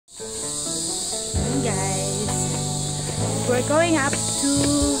guys, we're going up to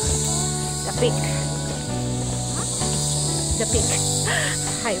the peak. The peak.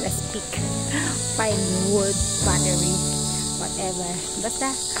 Highest peak. Pinewood Battery. Whatever.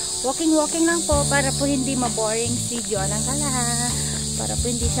 Basta, walking lang po para po hindi maboring si John ang kala. Para po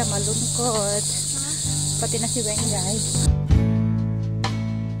hindi siya malungkot. Pati na si Weng, guys.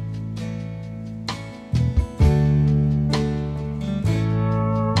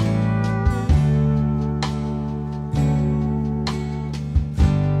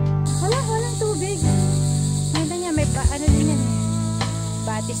 Walang tubig. Ano niya, may ano din yan.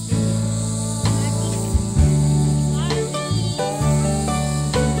 Batis din.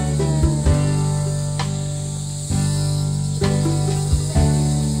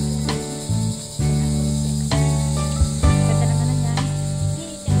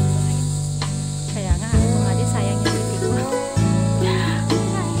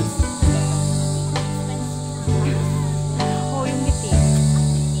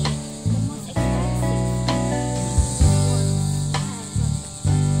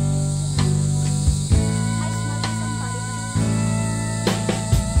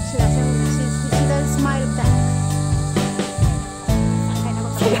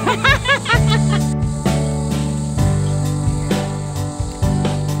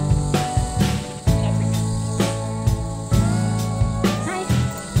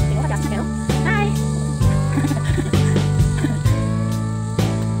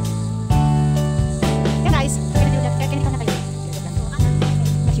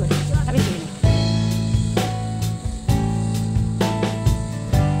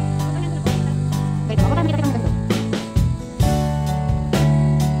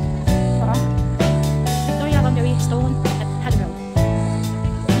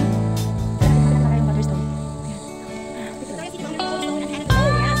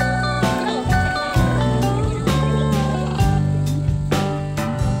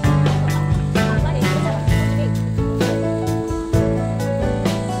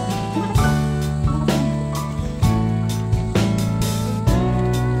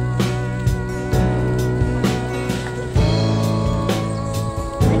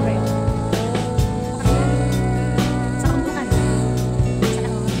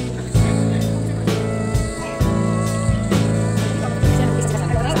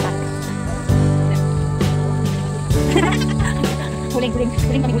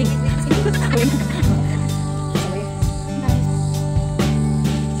 Huling kami, huling.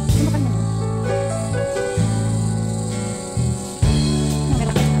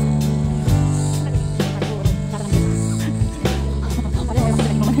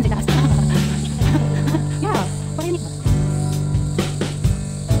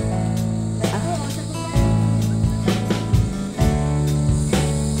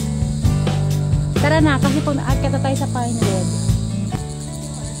 Tara na, kasi kung aakyat na tayo sa Pinewood.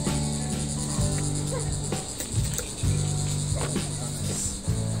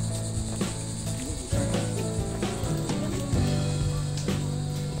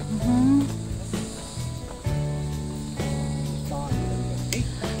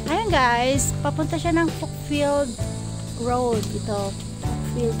 Ayan guys, papunta siya ng Field Road. Ito,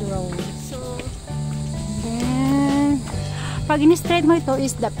 Field Road. So, then, pag in-straight mo ito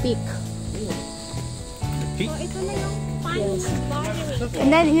is the peak. So, ito na yung Pinewood Battery. And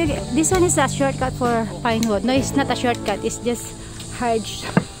then, this one is a shortcut for Pinewood. No, it's not a shortcut. It's just hard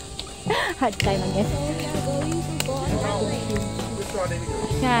time again. So, we are going to go on that way.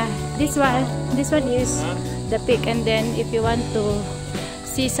 Yeah, this one is the peak. And then, if you want to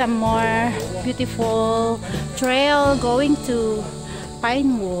see some more beautiful trail going to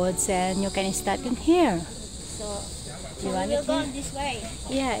Pinewoods, and you can start in here. So, you want we'll go this way.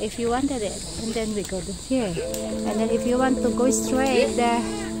 Yeah, if you wanted it, and then we go to here. And then if you want to go straight there,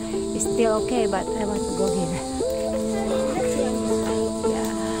 it's still okay, but I want to go here.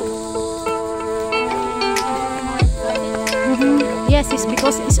 Yeah. Yes, it's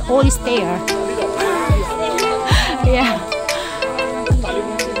because it's always there. Yeah.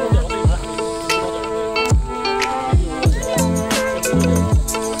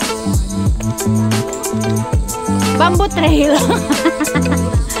 Bamboo trail.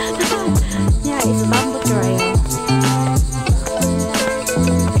 Yeah, it's bamboo trail.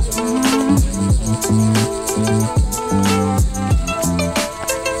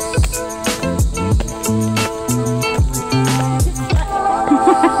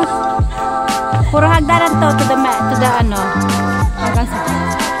 Puro hagdanan to the ano. Hanggang sa.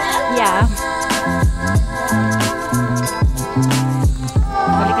 Yeah.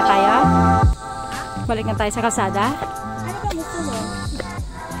 Balik na tayo. Balik na tayo sa kalsada. Ano ba gusto mo?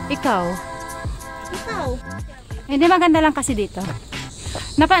 Ikaw. Ikaw. Hindi maganda lang kasi dito.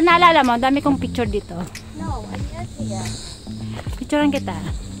 Naalala mo, dami kong picture dito. No, I'm not here. Picturean kita.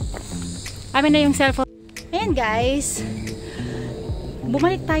 Amin na yung cellphone. Ayan guys.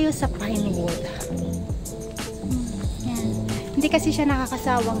 Bumalik tayo sa Pinewood. Yan. Hindi kasi siya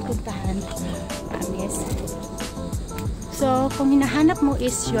nakakasawang puntahan. Promise. So, kung hinahanap mo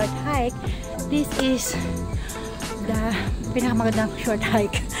is short hike, this is the pinakamagandang short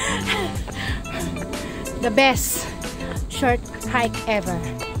hike. The best short hike ever.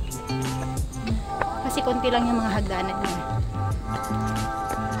 Kasi konti lang yung mga hagdanan niya.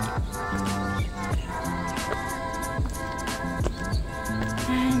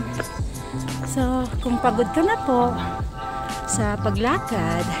 So, kung pagod ka na po sa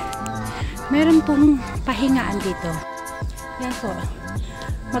paglakad, meron pong pahingaan dito. Yan po.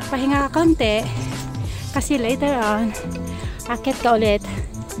 Magpahinga ka konti kasi later on, akit ka ulit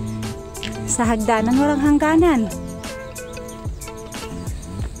sa hagdanan walang hangganan.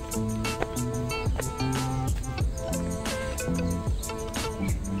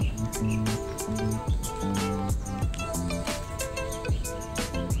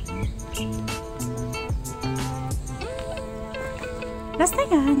 Last na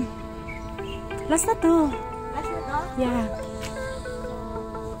yan. Last na to. Last na to? Yeah.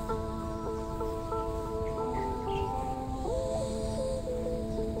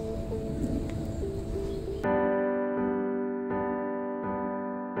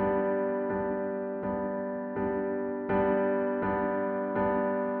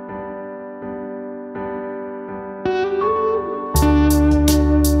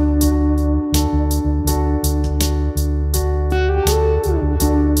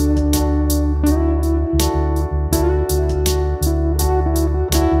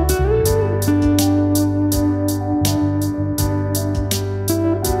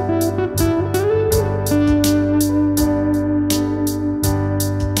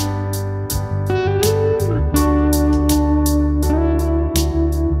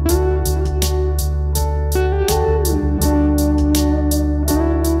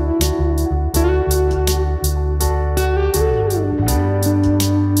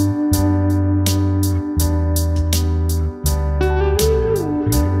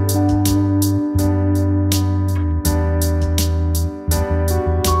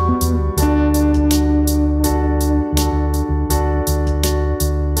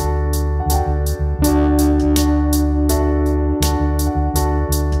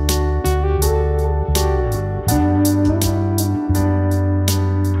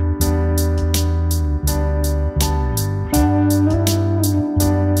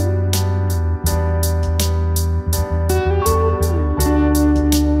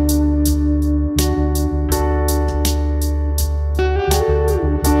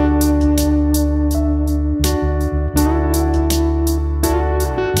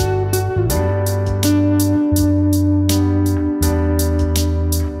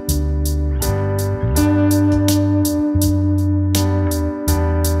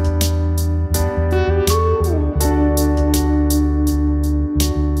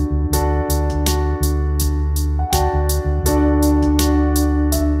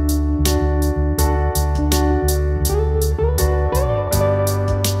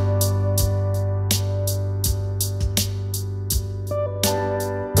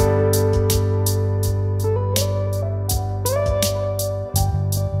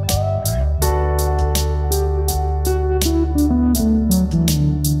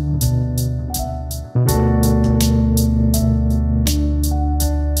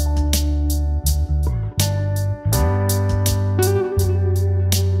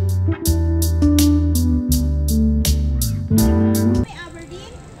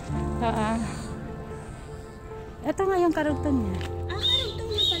 Ito nga yung karugtong niya. Ah, karugtong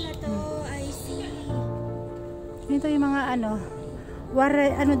niya pala to. I see. Ito yung mga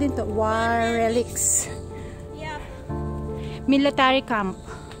ano din to, war relics. Yeah. Military camp.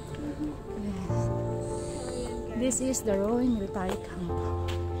 This is the Royal Military Camp.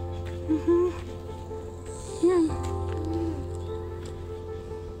 Yan.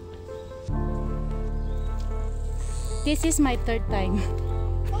 This is my third time.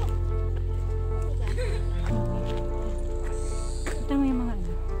 Tama yung mga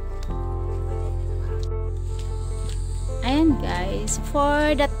ano. Ayan guys,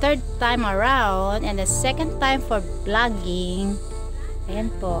 for the third time around and the second time for vlogging, ayan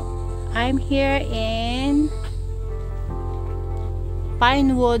po, I'm here in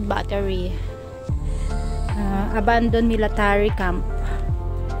Pinewood Battery, abandoned military camp.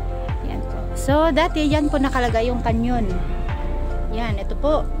 Yan po. So dati yan po nakalagay yung kanyon. Yan, ito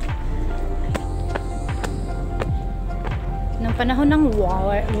po. Nung panahon ng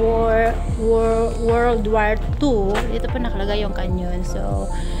World War II, dito pa nakalagay yung canyon. So,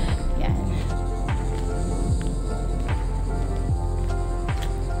 yan.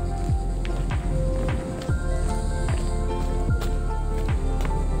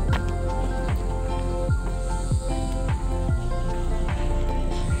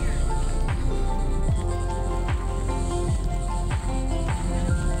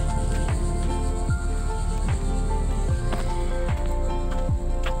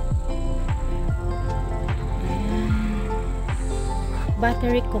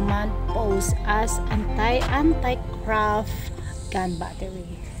 Battery command post as anti-craft gun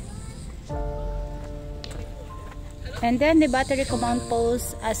battery. And then the battery command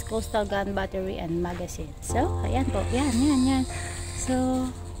post as coastal gun battery and magazine. So, ayan po. Yan. So,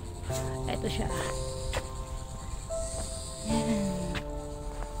 ito siya. Yan.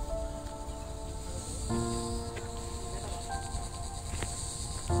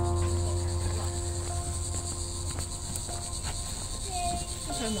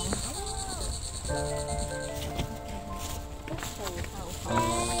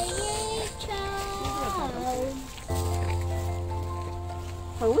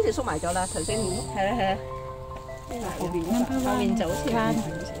佢好似縮埋咗啦，頭先係啦，後面就好似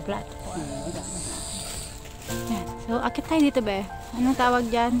platform. Yan. So, akit tayo dito be. Anong tawag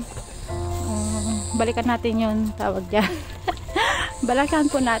dyan? Balikan natin yung tawag dyan. Balikan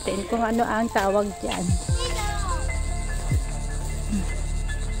po natin kung ano ang tawag dyan.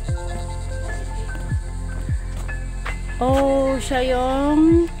 Oh, siya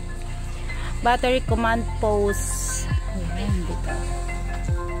yung battery command post. Ayan, dito.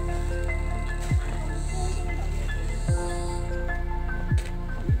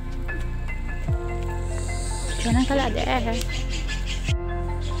 Yan ang kalade.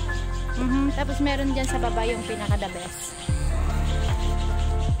 Tapos meron dyan sa baba yung pinaka the best.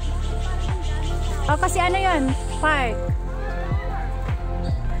 Oh, kasi ano yun? Park.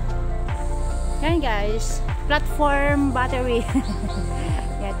 Yan guys. Platform battery.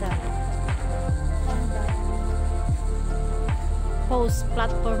 Ito. Post.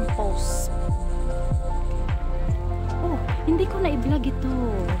 Platform post. Oh, hindi ko na i-vlog ito.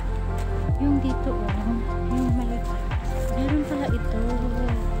 Yung dito, oh. Yung meron pala ito.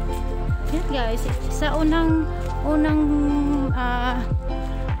 Yan guys. Sa unang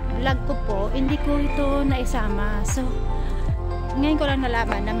vlog ko po, hindi ko ito naisama. So, ngayon ko lang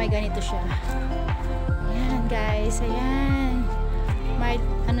nalaman na may ganito siya. Ayan guys, ayan. May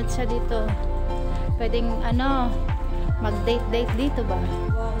ano siya dito. Pwedeng mag-date dito ba?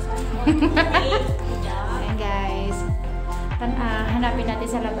 Ayan guys. Hanapin natin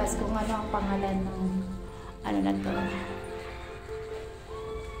sa labas kung ano ang pangalan ng ano na to.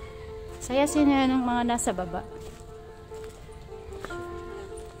 Saya sila ng mga nasa baba.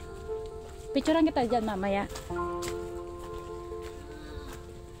 Picturean kita dyan mamaya.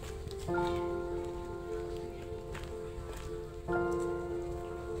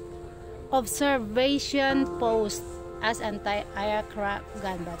 Observation post as anti-aircraft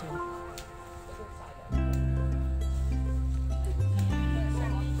gun battery.